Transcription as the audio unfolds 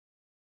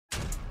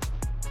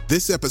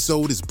This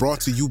episode is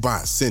brought to you by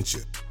Essentia.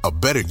 A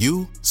better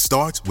you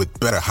starts with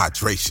better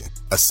hydration.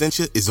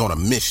 Essentia is on a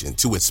mission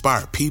to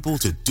inspire people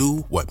to do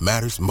what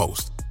matters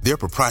most. Their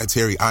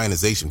proprietary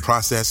ionization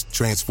process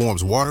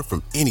transforms water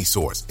from any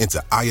source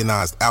into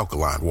ionized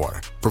alkaline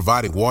water,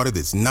 providing water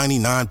that's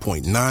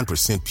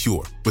 99.9%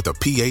 pure with a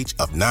pH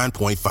of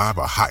 9.5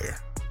 or higher.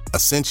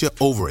 Essentia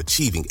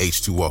Overachieving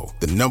H2O,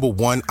 the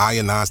 #1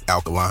 ionized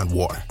alkaline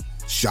water.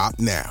 Shop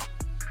now.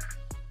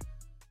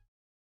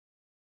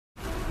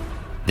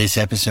 This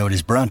episode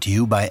is brought to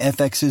you by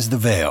FX's The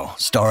Veil,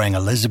 starring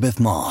Elizabeth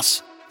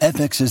Moss.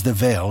 FX's The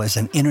Veil is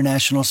an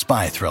international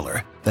spy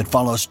thriller that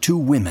follows two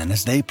women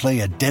as they play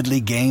a deadly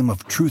game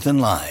of truth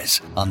and lies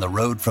on the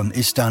road from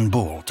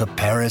Istanbul to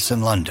Paris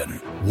and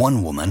London.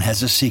 One woman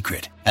has a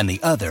secret, and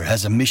the other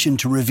has a mission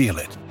to reveal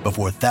it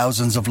before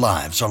thousands of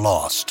lives are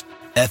lost.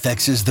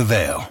 FX's The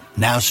Veil,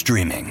 now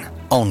streaming,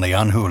 only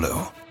on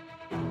Hulu.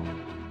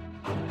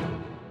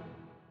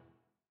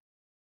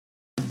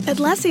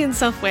 Atlassian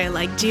software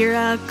like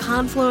Jira,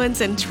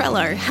 Confluence and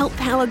Trello help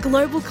power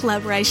global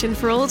collaboration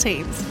for all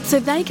teams, so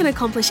they can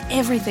accomplish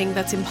everything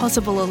that's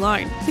impossible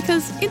alone.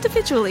 Because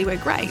individually we're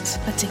great,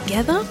 but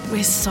together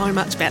we're so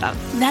much better.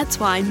 That's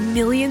why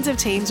millions of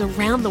teams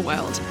around the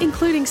world,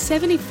 including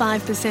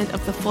 75%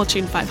 of the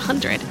Fortune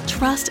 500,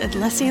 trust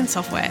Atlassian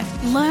software.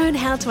 Learn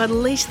how to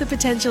unleash the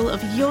potential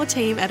of your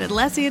team at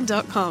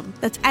Atlassian.com.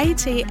 That's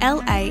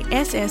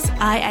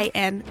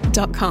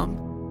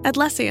Atlassian.com.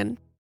 Atlassian.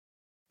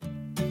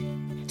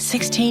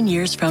 16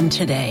 years from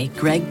today,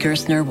 Greg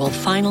Gerstner will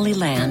finally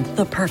land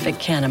the perfect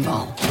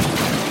cannonball.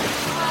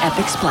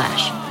 Epic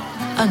splash.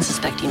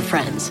 Unsuspecting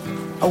friends.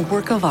 A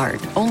work of art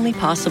only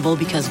possible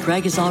because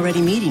Greg is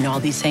already meeting all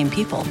these same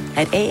people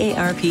at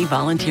AARP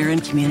volunteer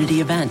and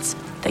community events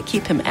that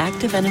keep him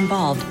active and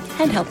involved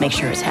and help make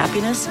sure his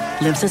happiness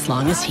lives as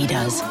long as he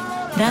does.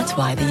 That's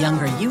why the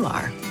younger you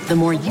are, the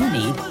more you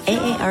need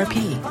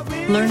AARP.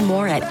 Learn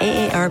more at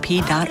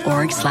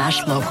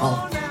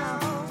aarp.org/local.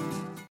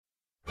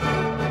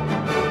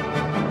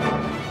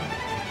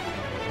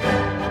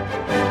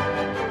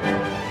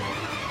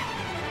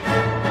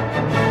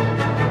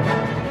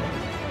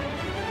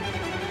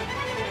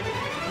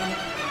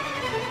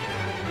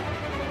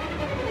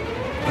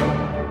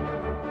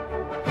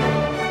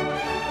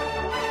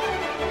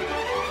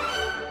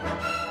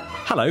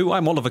 Hello,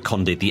 I'm Oliver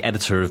Condy, the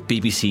editor of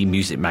BBC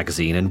Music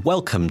Magazine, and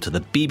welcome to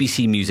the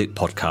BBC Music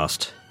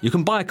Podcast. You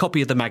can buy a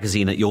copy of the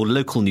magazine at your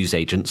local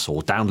newsagents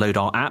or download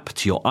our app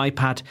to your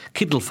iPad,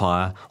 Kindle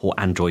Fire or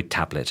Android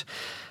tablet.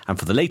 And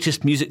for the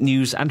latest music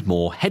news and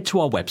more, head to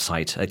our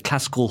website at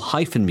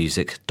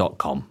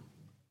classical-music.com.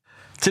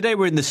 Today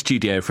we're in the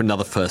studio for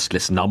another First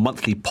Listen, our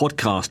monthly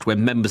podcast where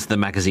members of the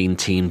magazine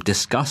team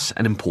discuss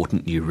an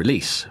important new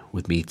release.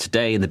 With me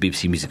today in the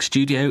BBC Music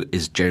studio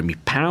is Jeremy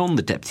Pound,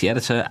 the deputy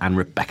editor, and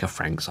Rebecca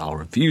Franks, our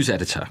reviews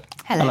editor.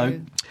 Hello.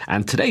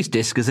 And today's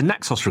disc is a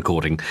Naxos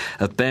recording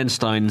of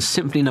Bernstein's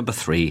Symphony No.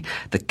 3,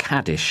 the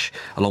Kaddish,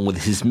 along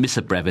with his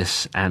Missa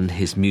Brevis and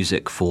his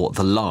music for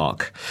The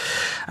Lark.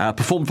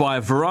 Performed by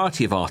a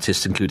variety of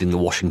artists, including the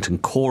Washington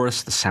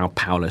Chorus, the Sao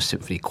Paulo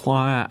Symphony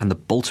Choir, and the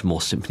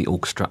Baltimore Symphony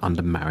Orchestra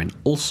under Marin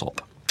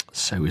Alsop.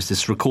 So is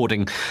this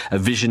recording a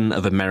vision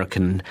of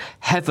American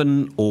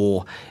heaven,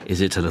 or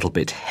is it a little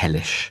bit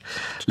hellish?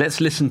 Let's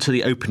listen to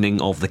the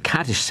opening of the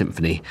Kaddish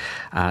Symphony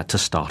to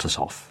start us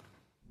off.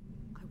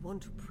 I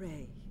want to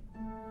pray.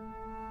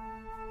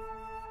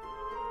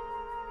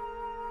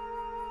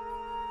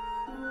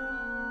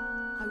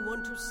 I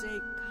want to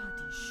say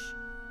Kaddish.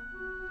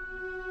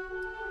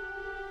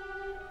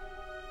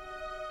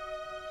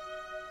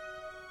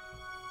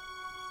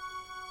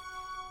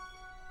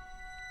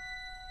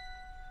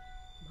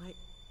 My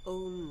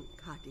own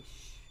Kaddish.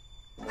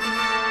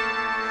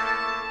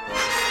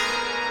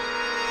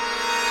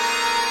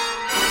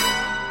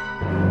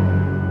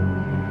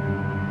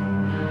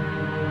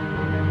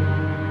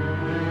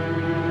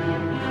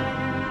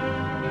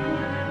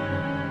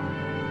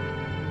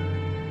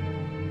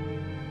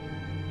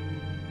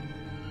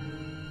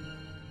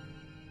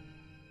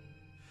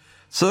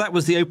 So that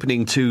was the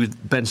opening to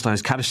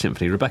Bernstein's Kaddish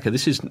Symphony. Rebecca,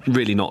 this is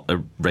really not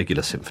a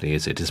regular symphony,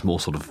 is it? It's more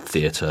sort of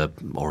theatre,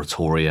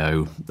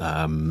 oratorio,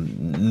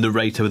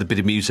 narrator with a bit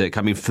of music.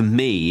 I mean, for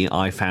me,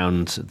 I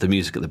found the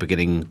music at the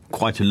beginning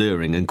quite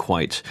alluring and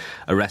quite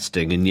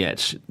arresting, and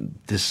yet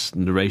this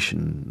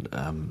narration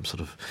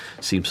sort of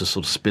seems to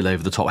sort of spill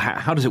over the top.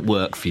 How does it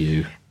work for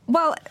you?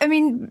 Well, I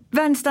mean,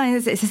 Bernstein,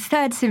 it's his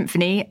third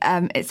symphony.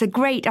 It's a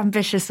great,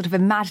 ambitious, sort of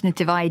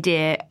imaginative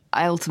idea.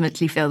 I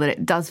ultimately feel that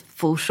it does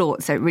fall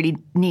short, so it really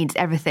needs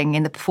everything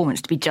in the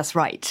performance to be just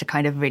right to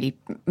kind of really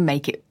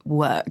make it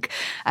work.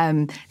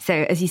 So,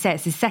 as you say,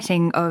 it's a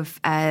setting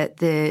of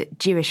the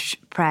Jewish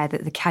prayer,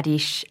 the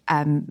Kaddish,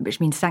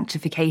 which means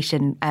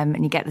sanctification,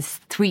 and you get the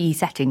three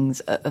settings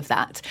of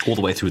that. All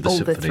the way through the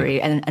symphony. All the three,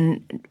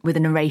 and with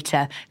a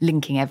narrator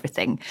linking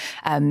everything.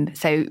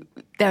 So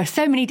there are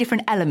so many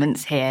different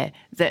elements here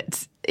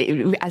that,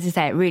 as I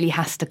say, it really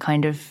has to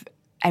kind of...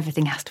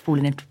 everything has to fall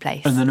into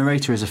place. And the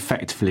narrator is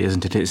effectively,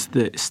 isn't it? It's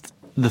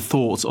the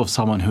thoughts of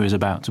someone who is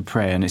about to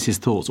pray, and it's his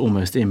thoughts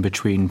almost in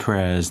between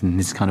prayers, and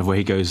this kind of where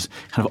he goes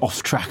kind of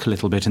off track a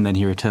little bit, and then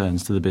he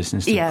returns to the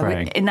business of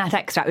praying. In that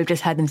extract, we've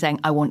just heard them saying,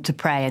 "I want to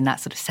pray," and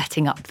that's sort of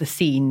setting up the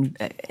scene,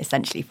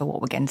 essentially, for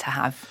what we're going to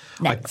have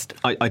next.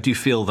 I do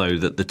feel, though,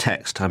 that the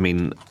text, I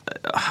mean,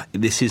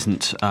 this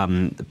isn't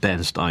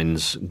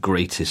Bernstein's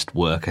greatest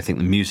work. I think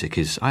the music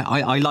is...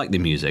 I like the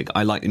music.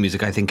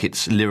 I think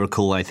it's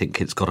lyrical. I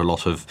think it's got a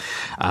lot of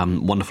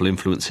wonderful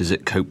influences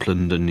at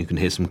Copland, and you can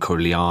hear some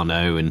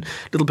Corigliano and a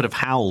little bit of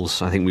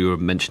Howells, I think we were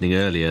mentioning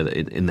earlier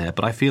in there.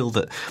 But I feel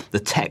that the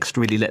text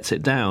really lets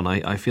it down.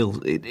 I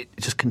feel it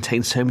just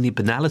contains so many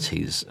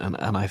banalities, and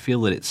I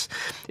feel that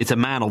it's a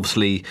man,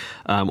 obviously,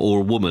 or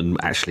a woman,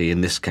 actually,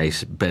 in this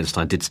case.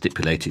 Bernstein did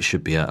stipulate it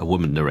should be a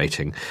woman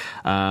narrating,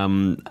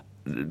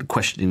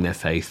 questioning their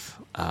faith,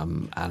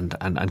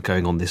 and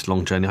going on this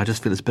long journey. I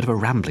just feel it's a bit of a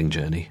rambling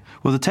journey.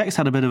 Well, the text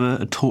had a bit of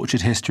a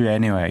tortured history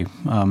anyway.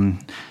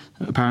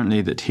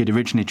 Apparently that he'd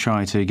originally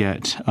tried to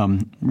get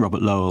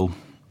Robert Lowell,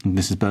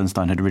 this is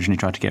Bernstein, had originally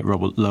tried to get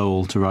Robert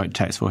Lowell to write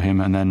text for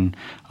him, and then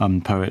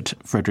poet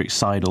Frederick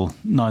Seidel,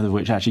 neither of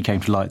which actually came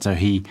to light, so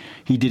he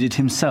did it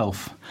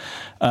himself.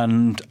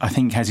 And I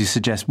think, as you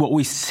suggest, what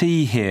we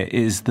see here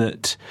is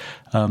that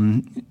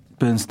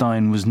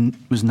Bernstein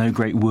was no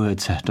great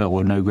word setter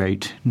or no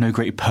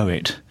great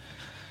poet.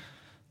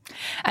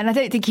 And I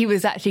don't think he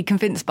was actually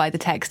convinced by the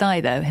text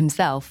either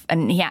himself.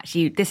 And he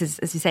actually, this is,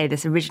 as you say,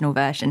 this original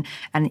version,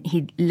 and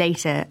he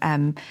later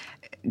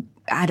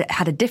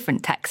had a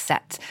different text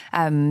set,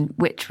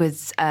 which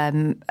was a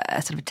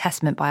sort of a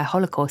testament by a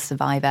Holocaust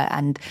survivor.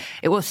 And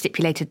it was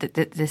stipulated that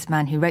this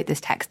man who wrote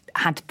this text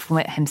had to perform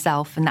it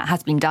himself, and that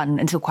has been done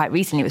until quite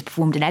recently. It was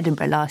performed in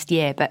Edinburgh last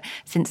year, but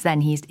since then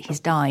he's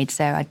died.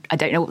 So I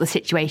don't know what the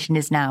situation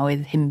is now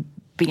with him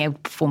being able to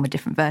perform a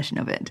different version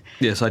of it.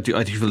 Yes, I do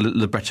feel the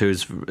libretto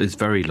is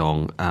very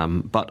long,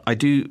 but I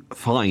do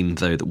find,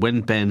 though, that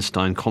when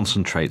Bernstein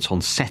concentrates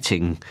on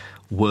setting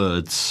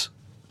words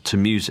to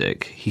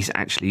music, he's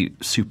actually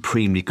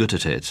supremely good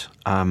at it.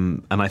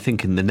 And I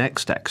think in the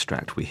next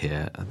extract we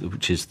hear,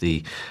 which is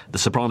the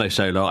soprano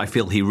solo, I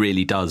feel he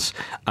really does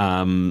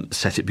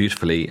set it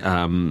beautifully,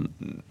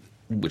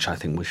 which I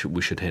think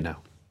we should hear now.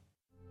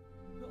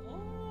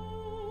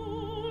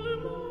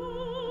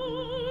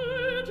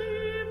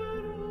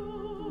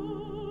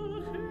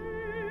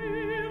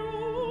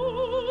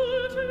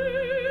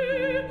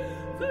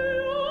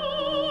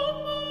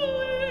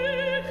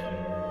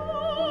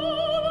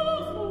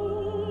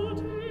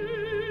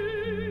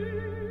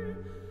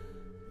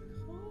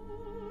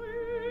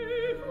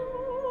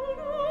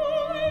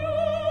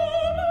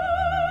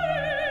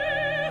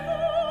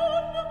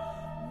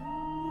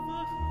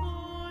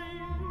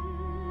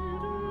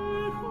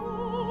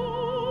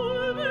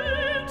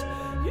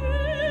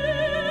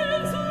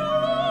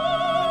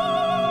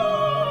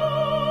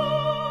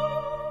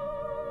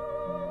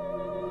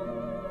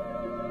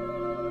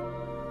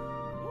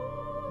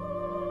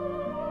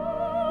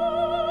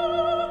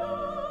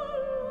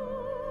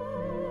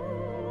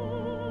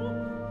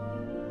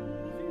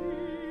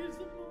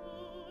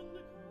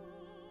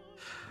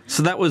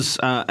 So that was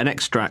an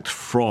extract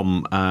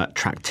from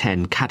track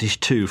 10, Kaddish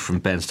 2 from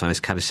Bernstein's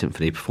Kaddish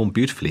Symphony, performed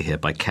beautifully here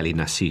by Kelly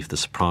Nassif, the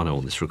soprano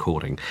on this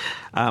recording.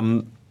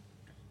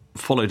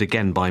 Followed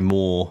again by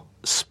more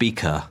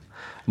speaker,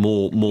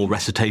 more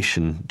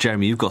recitation.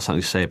 Jeremy, you've got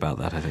something to say about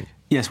that, I think.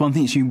 Yes, one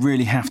thing that you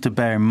really have to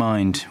bear in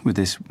mind with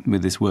this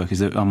work is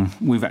that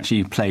we've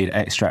actually played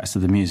extracts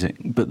of the music,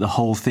 but the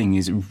whole thing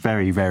is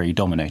very, very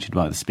dominated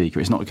by the speaker.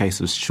 It's not a case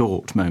of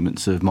short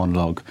moments of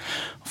monologue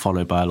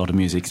followed by a lot of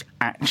music. It's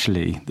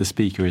actually the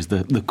speaker is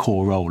the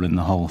core role in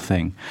the whole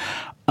thing.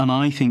 And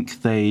I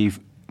think they've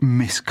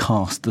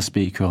miscast the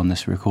speaker on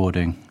this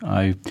recording.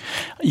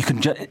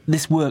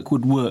 This work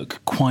would work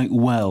quite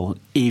well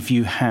if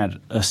you had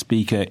a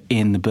speaker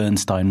in the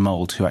Bernstein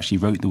mould who actually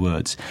wrote the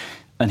words.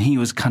 And he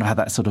had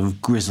that sort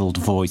of grizzled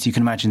voice. You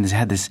can imagine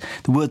the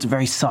words are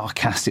very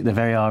sarcastic, they're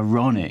very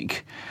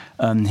ironic.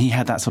 He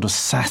had that sort of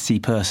sassy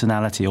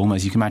personality,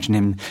 almost. You can imagine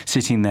him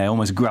sitting there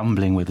almost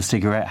grumbling with a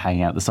cigarette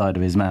hanging out the side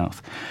of his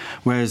mouth.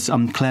 Whereas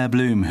Claire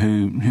Bloom,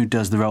 who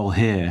does the role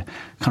here,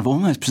 kind of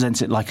almost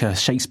presents it like a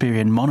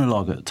Shakespearean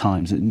monologue at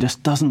times. It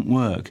just doesn't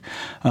work.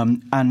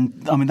 And,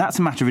 I mean, that's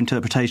a matter of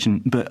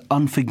interpretation, but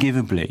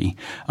unforgivably,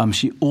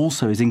 she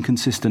also is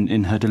inconsistent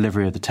in her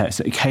delivery of the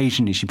text.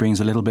 Occasionally she brings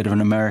a little bit of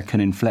an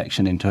American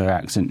inflection into her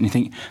accent, and you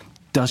think,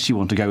 does she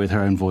want to go with her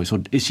own voice,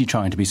 or is she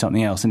trying to be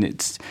something else? And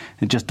it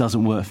just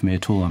doesn't work for me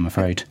at all, I'm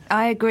afraid.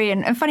 I agree.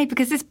 And funny,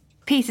 because this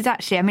piece is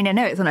actually, I mean, I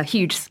know it's on a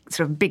huge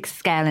sort of big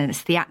scale and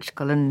it's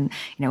theatrical and,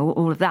 you know,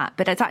 all of that,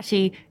 but it's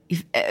actually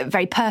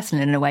very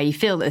personal in a way. You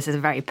feel this is a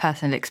very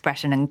personal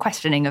expression and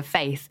questioning of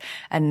faith.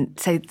 And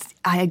so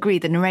I agree,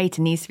 the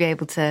narrator needs to be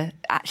able to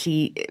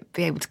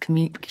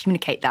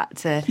communicate that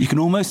to... You can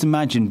almost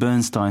imagine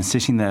Bernstein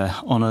sitting there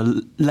on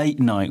a late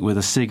night with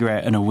a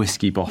cigarette and a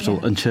whiskey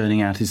bottle and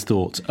churning out his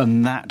thoughts,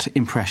 and that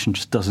impression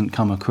just doesn't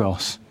come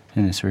across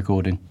in this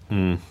recording.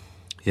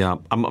 Yeah,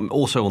 I'm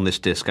also on this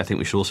disc. I think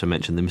we should also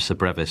mention the Missa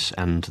Brevis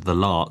and the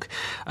Lark.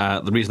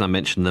 The reason I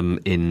mention them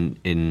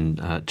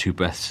in Two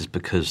Breaths is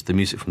because the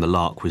music from the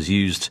Lark was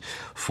used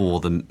for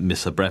the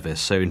Missa Brevis.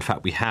 So, in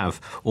fact, we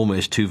have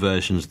almost two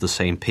versions of the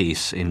same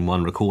piece in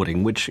one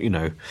recording, which,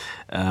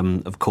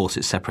 of course,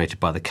 it's separated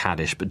by the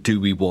Kaddish. But do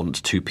we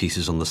want two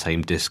pieces on the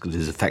same disc that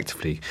is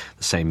effectively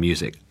the same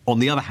music? On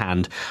the other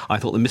hand, I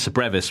thought the Missa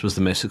Brevis was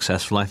the most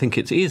successful. I think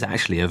it is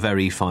actually a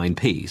very fine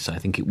piece. I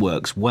think it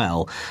works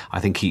well.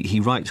 I think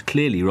he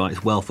clearly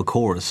writes well for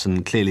chorus,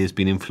 and clearly has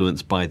been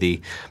influenced by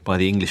the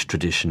English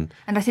tradition.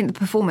 And I think the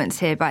performance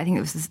here, but I think it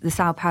was the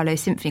Sao Paulo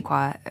Symphony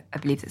Choir, I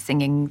believe, that's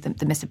singing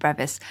the Missa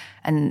Brevis,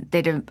 and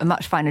they did a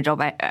much finer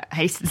job, I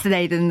hasten to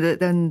say,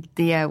 than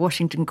the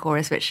Washington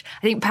chorus, which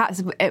I think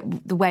perhaps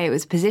the way it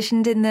was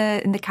positioned in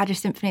the Kaddish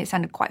Symphony, it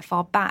sounded quite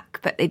far back,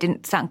 but they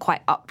didn't sound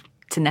quite up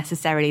to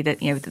necessarily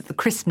the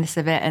crispness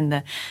of it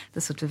and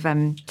the sort of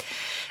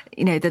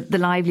the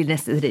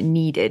liveliness that it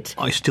needed.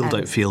 I still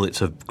don't feel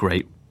it's a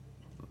great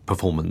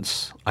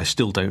performance. I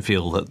still don't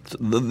feel that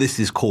this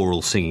is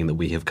choral singing that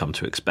we have come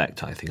to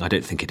expect. I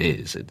don't think it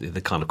is the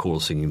kind of choral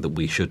singing that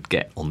we should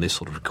get on this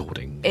sort of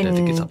recording. I don't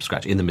think it's up to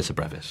scratch in the Missa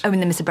Brevis. Oh, in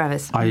the Missa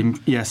Brevis.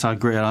 Yes, I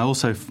agree. And I'm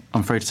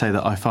afraid to say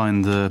that I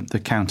find the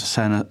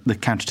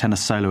countertenor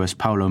soloist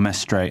Paolo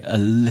Mestre a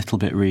little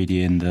bit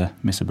reedy in the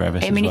Missa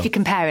Brevis. If you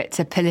compare it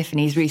to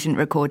Polyphony's recent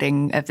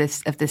recording of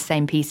the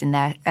same piece in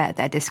their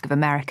disc of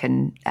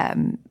American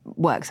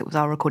works, it was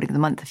our recording of the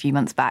month a few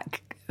months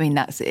back. I mean,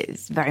 they're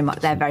very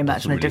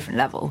much on a different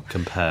level.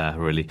 Compare,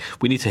 really.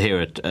 We need to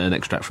hear an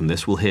extract from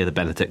this. We'll hear the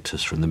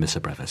Benedictus from the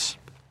Missa Brevis.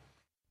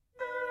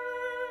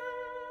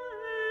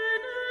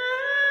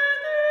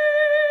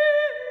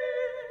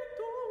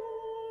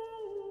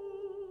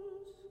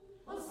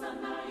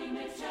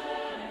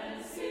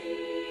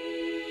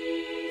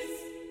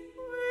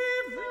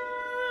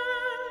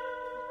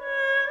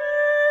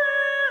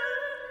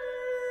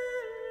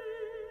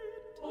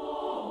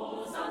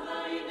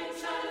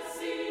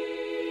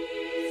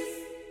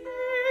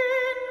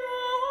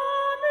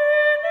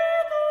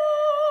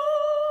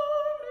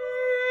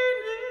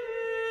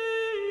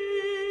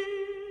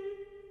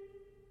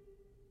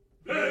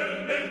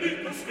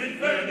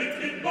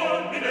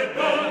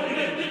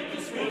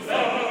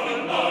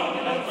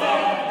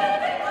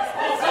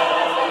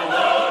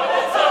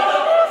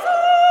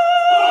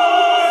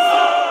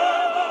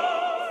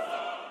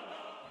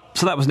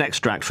 So that was an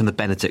extract from the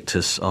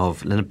Benedictus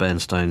of Leonard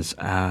Bernstein's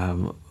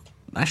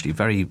actually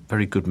very,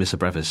 very good Missa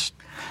Brevis.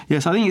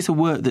 Yes, I think it's a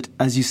work that,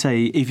 as you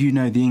say, if you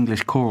know the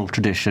English choral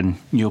tradition,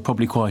 you'll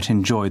probably quite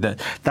enjoy. That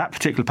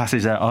particular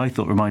passage there, I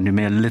thought, reminded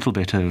me a little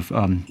bit of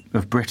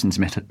Britten's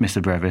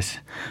Missa Brevis,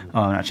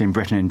 actually in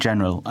Britain in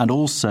general, and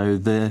also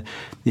the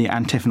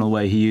antiphonal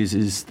way he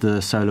uses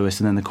the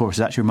soloist and then the chorus.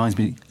 It actually reminds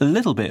me a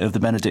little bit of the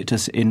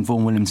Benedictus in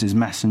Vaughan Williams's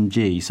Mass and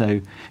G.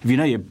 So if you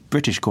know your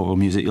British choral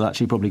music, you'll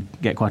actually probably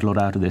get quite a lot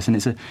out of this. And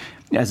it's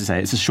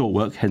a short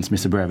work, hence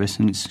Missa Brevis,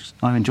 and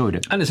I enjoyed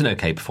it. And it's an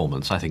okay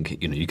performance. I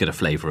think you get a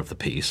flavour of the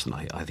piece, and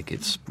I think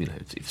it's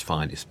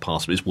fine, it's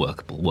passable, it's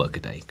workable,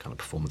 work-a-day kind of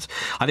performance.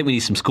 I think we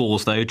need some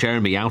scores, though.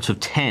 Jeremy, out of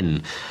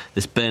 10,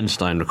 this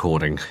Bernstein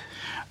recording.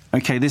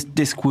 OK, this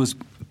disc was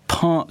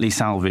partly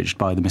salvaged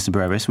by the Missa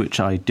Brevis, which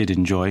I did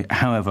enjoy.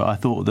 However, I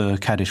thought the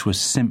Kaddish was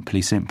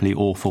simply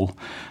awful.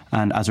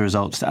 And as a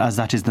result, as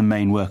that is the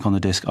main work on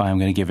the disc, I am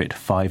going to give it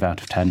 5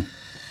 out of 10.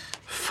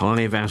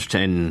 5 out of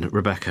 10.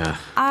 Rebecca?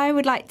 I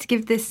would like to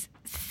give this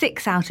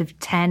 6 out of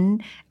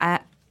 10.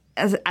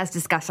 As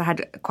discussed, I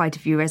had quite a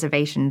few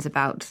reservations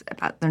about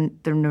the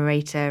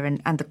narrator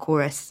and the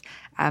chorus.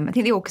 I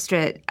think the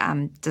orchestra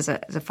does a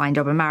fine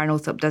job, and Maren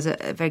Alsop does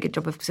a very good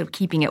job of sort of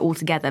keeping it all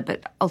together,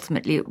 but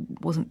ultimately it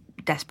wasn't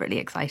desperately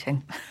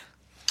exciting.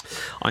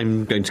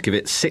 I'm going to give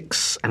it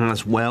 6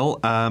 as well.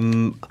 I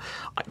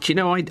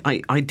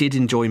did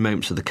enjoy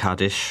moments of the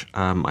Kaddish.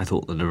 I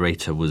thought the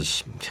narrator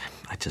was...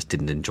 I just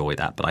didn't enjoy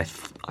that, but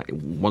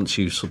once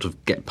you sort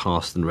of get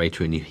past the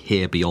narrator and you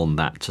hear beyond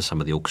that to some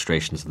of the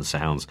orchestrations and the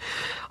sounds,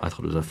 I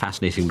thought it was a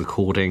fascinating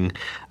recording.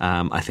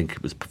 I think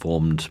it was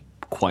performed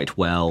quite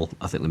well.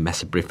 I think the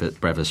Missa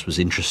Brevis was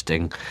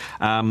interesting.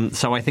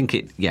 So I think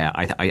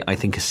I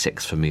think a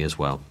 6 for me as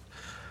well,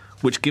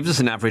 which gives us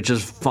an average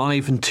of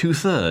 5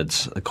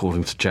 2/3,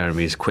 according to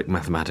Jeremy's quick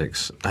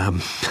mathematics.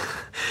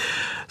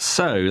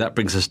 So that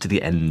brings us to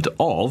the end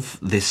of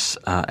this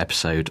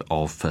episode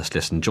of First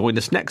Listen. Join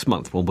us next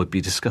month when we'll be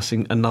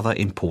discussing another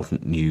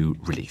important new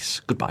release.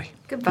 Goodbye.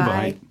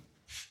 Goodbye.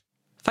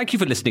 Thank you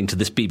for listening to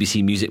this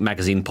BBC Music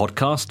Magazine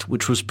podcast,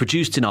 which was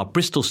produced in our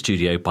Bristol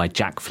studio by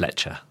Jack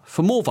Fletcher.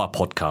 For more of our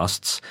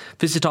podcasts,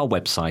 visit our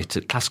website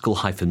at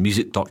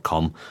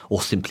classical-music.com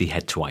or simply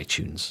head to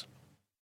iTunes.